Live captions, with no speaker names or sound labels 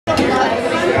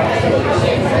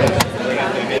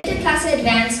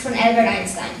bereit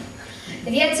sein.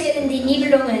 Wir erzählen die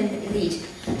Niebelungenlied.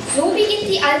 So beginnt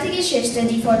die alte Geschichte,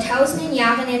 die vor tausenden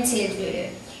Jahren erzählt wurde.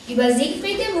 Über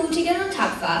Siegfried der Mutige und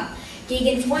Tapfer,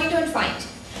 gegen Freund und Feind.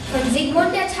 Von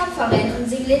Sigmund der Tapferen und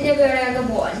Sieglinde wurde er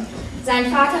geboren.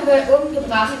 Sein Vater wird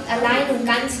umgebracht, allein und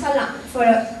ganz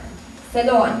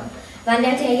verloren.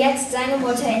 Wandert er jetzt seine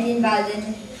Mutter in den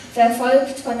Walden,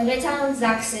 verfolgt von Rittern und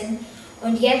Sachsen.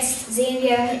 Und jetzt sehen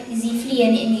wir sie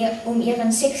fliehen, um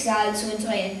ihrem Schicksal zu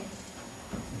entrinnen.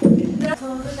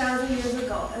 12,000 years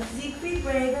ago, of Siegfried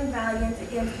brave and valiant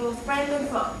against both friend and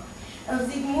foe.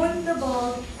 Of Sigmund the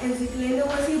bold and Sieglinde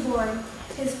was he born.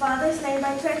 His father slain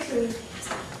by treachery,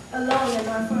 alone and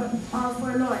all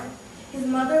forlorn. His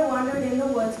mother wandered in the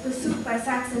woods, pursued by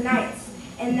Saxon knights,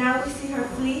 and now we see her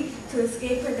flee to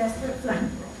escape her desperate flight.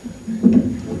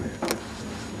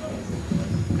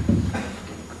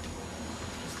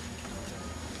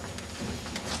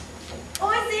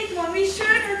 Oh Sigmund, wie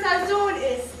schön unser Sohn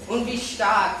ist! Und wie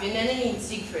stark, wir nennen ihn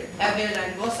Siegfried. Er wird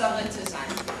ein großer Ritter sein.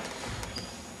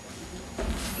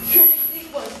 König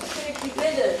Sigmund, König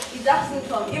Sieglinde, die Sachsen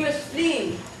kommen, ihr müsst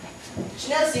fliehen!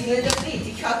 Schnell, Sieglinde, flieht,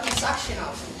 ich halte die Sachsen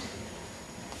auf.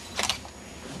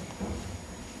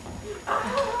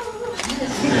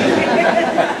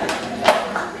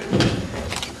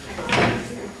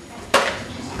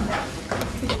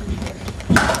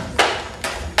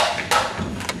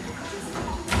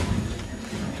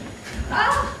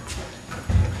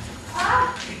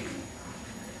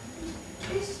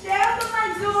 Ich sterbe,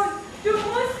 mein Sohn! Du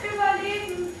musst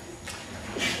überleben!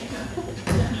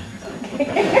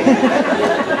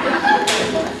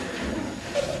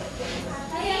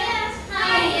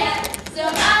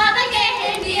 Zum Abend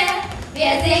gehen wir.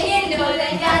 Wir singen nur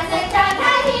den ganzen Tag.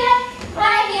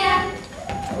 Hier.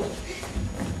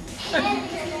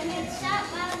 Jetzt schaut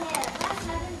mal her. Was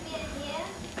haben wir hier?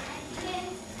 Ein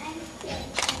Kind, ein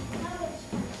Kind.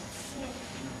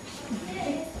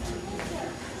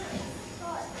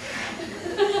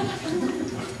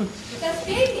 Das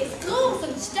Baby ist groß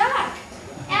und stark.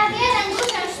 Er wird ein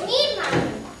guter Schneemann.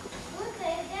 Gute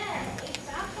Idee. Ich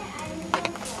brauche einen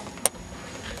Kumpel.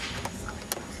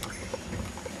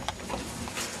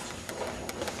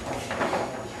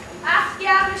 8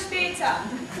 Jahre später.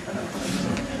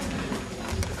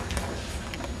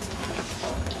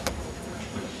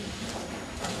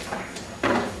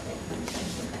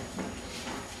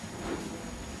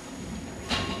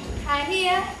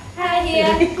 Hier,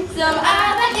 zum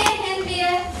Abend gehen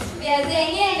wir. Wir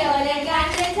singen nur den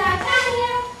ganzen Tag.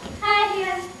 Hier.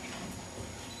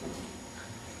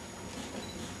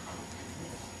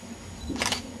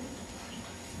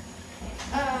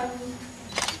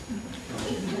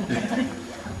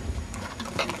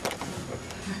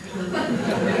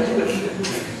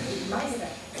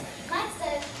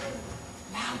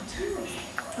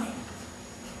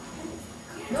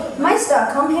 Meister,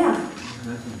 komm her.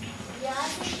 Ja,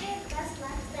 Siegfried, was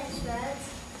macht dein Schwert?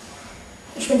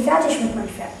 Ich bin fertig mit meinem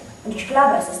Pferd und ich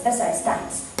glaube, es ist besser als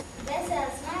deins. Besser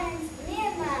als meins?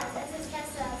 Niemals, es ist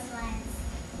besser als meins.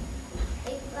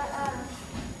 Ich war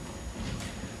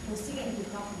Musik, wir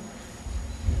brauchen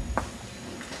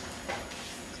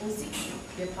Musik,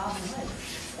 wir brauchen Holz.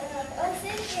 Und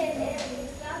Siegfried,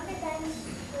 ich brauche dein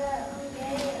Schwert in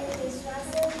die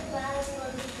Straße, Glas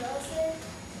und die Flosse.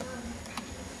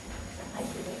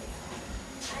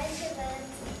 Eichewelt.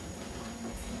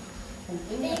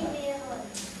 Bring mir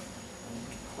Holz.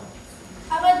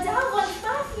 Aber da wohnt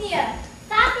Fafnir.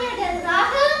 Fafnir der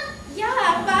Drache? Ja,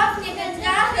 Fafnir der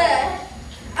Drache.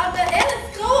 Aber er ist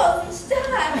groß und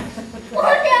stark.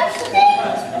 Und er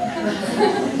stinkt.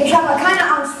 Ich habe keine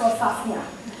Angst vor Fafnir.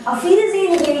 Auf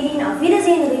Wiedersehen, Regin, auf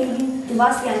Wiedersehen, Regin. Du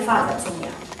warst wie ein Vater zu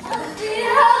mir. Auf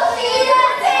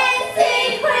Wiedersehen,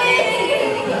 Siegfried.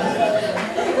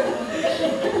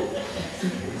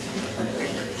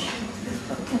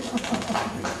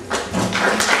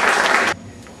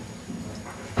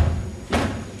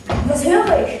 Was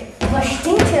höre ich? Was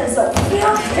stinkt hier so?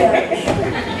 Fürchterlich.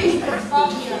 Ich bin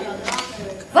Fafnir, der Drache.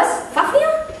 Was? Fafnir?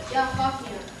 Ja,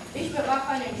 Fafnir. Ich bewache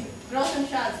einen großen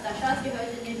Schatz. Der Schatz gehört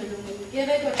den Niebelungen. Geh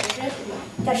weg und erschreche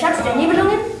mich. Der Schatz der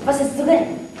Niebelungen? Was ist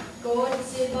drin? Gold,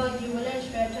 Silber, Juwelen,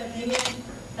 Schwerter, Ringe.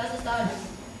 Das ist alles.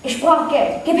 Ich brauche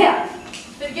Geld. Gib her.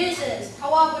 Vergiss es.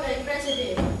 Hau ab oder ich fresse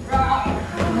dich.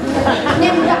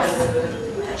 Nimm das.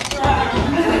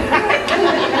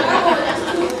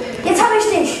 Jetzt habe ich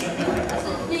dich. Das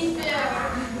ist nicht fair.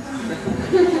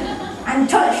 Ein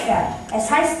tolles Schwert. Es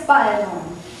heißt Ballon.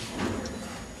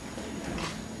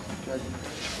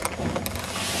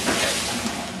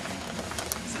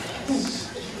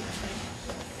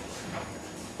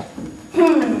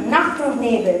 Nacht und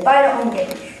Nebel, beide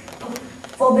umgänglich.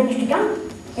 Wo bin ich gegangen?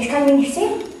 Ich kann mich nicht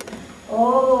sehen.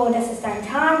 Oh, das ist eine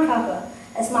Tarnkappe.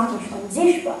 Es macht mich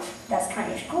unsichtbar. Das kann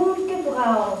ich gut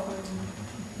gebrauchen.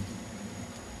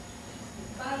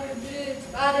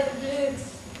 Baden,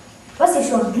 Was ist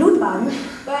schon? Blutbaden?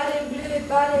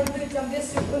 Baden, dann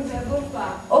wirst du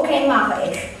unverwundbar. Okay, mache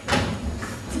ich.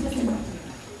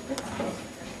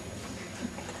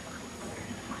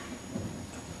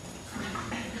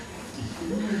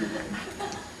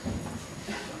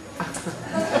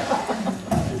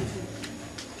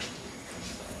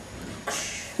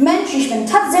 Mensch, ich bin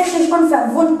tatsächlich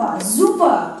unverwundbar.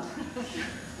 Super!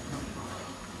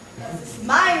 Das ist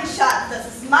mein Schatz, das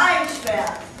ist mein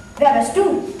Schwert. Wer bist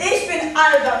du? Ich bin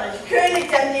Alberich,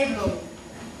 König der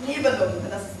Niebelungen.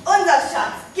 Das ist unser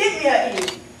Schatz. Gib mir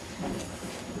ihn.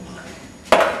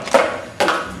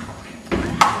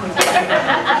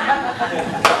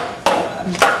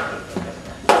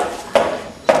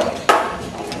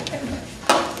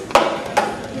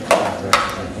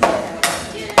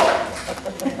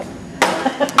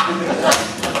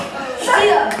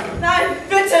 Nein,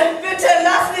 bitte,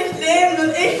 lass mich leben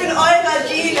und ich bin euer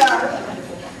Diener.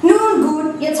 Nun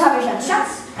gut, jetzt habe ich einen Schatz,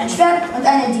 ein Schwert und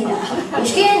einen Diener.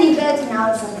 Ich gehe in die Welt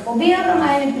hinaus und probiere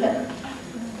mein Glück.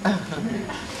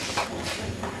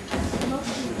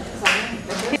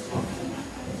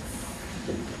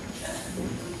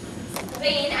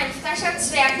 Rehen, ein frecher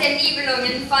Zwerg der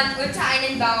Nibelungen, fand unter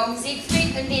einem Baum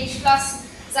Siegfried in dem Schloss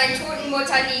seiner toten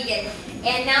Mutter liegen.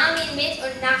 Er nahm ihn mit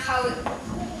und nach Hause.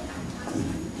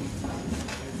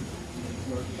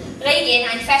 Regen,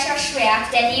 ein frecher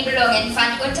Zwerg der Nibelungen,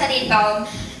 fand unter dem Baum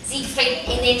Siegfried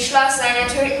in dem Schloss seiner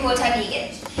toten Mutter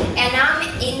liegend. Er nahm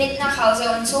ihn mit nach Hause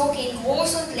und zog ihn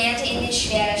groß und lernte ihn das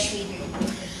Schwert schmieden.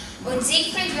 Und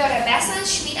Siegfried würde besser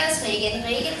als Schmied als Regen.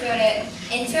 Regen würde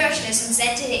ihn fürchten und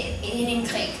sandte ihn in den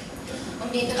Krieg.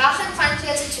 Um den Drachenpfand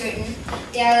zu töten,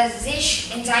 der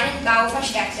sich in seinem Bau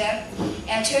versteckte.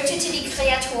 Er tötete die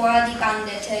Kreatur, die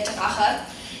bandete Drache.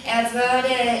 Er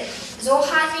würde so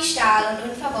hart wie Stahl und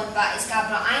unverwundbar. Es gab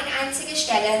nur eine einzige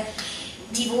Stelle,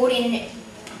 die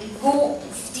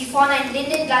von einem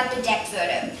Lindenblatt bedeckt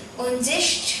würde. Und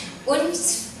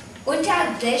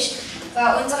unterdicht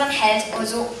war unseren Held,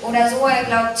 oder so er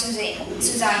glaubt zu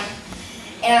sein.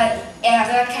 Er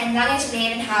wird kein langes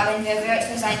Leben haben, wer wird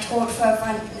für seinen Tod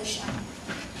verwandelt.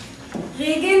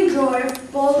 Regen drove,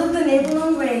 bold of the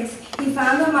Niebelungen race. He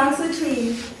found amongst the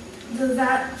trees the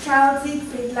child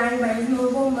Siegfried lying by his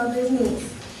noble mother's knees.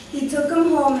 He took him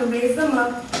home and raised him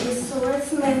up, a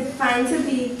swordsmith fine to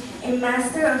be, a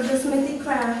master of the smithy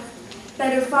craft,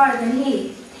 better far than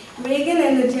he. Regen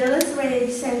in the jealous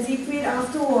rage sent Siegfried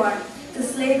off to war, to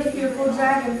slay the fearful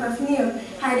dragon Fafnir,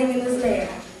 hiding in his lair.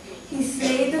 He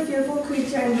slayed the fearful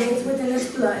creature and bathed within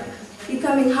its blood,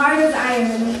 becoming hard as iron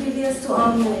and impervious to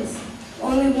all menace.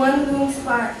 Only one blue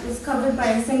spot was covered by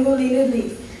a single leaded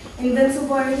leaf.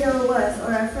 Invincible our hero was,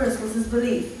 or at first was his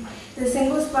belief. The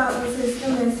single spot was his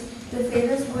demise. The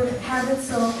fates would have it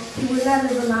so, he would not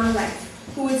live a long life.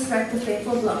 Who would strike the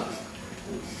fateful blow?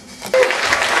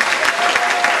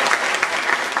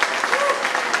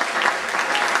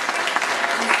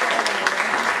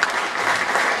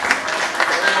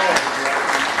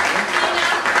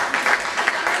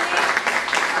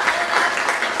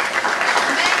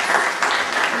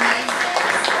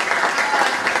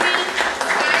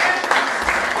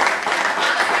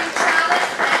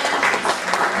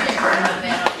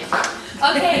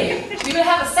 Okay, we will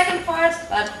have a second part,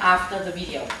 but after the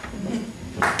video.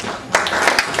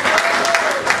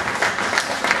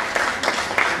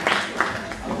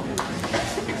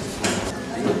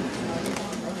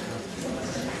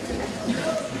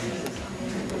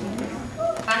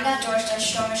 Wandert durch das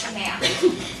stürmische Meer.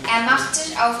 Er macht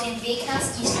sich auf den Weg nach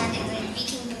Island in sein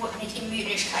Wikingboot mit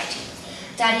Gemütlichkeit.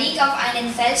 Da liegt auf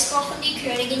einem Felsbrocken die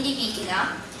Königin die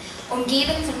Wikinger,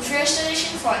 umgeben von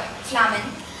fürchterlichen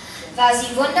Flammen. War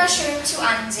sie wunderschön zu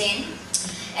ansehen.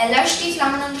 Er löscht die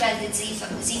Flammen und rettet sie.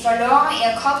 Sie verlor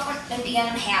ihr Kopf und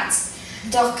ihren Herz.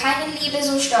 Doch keine Liebe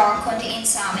so stark konnte ihn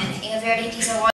zahlen. Er würde diese Rolle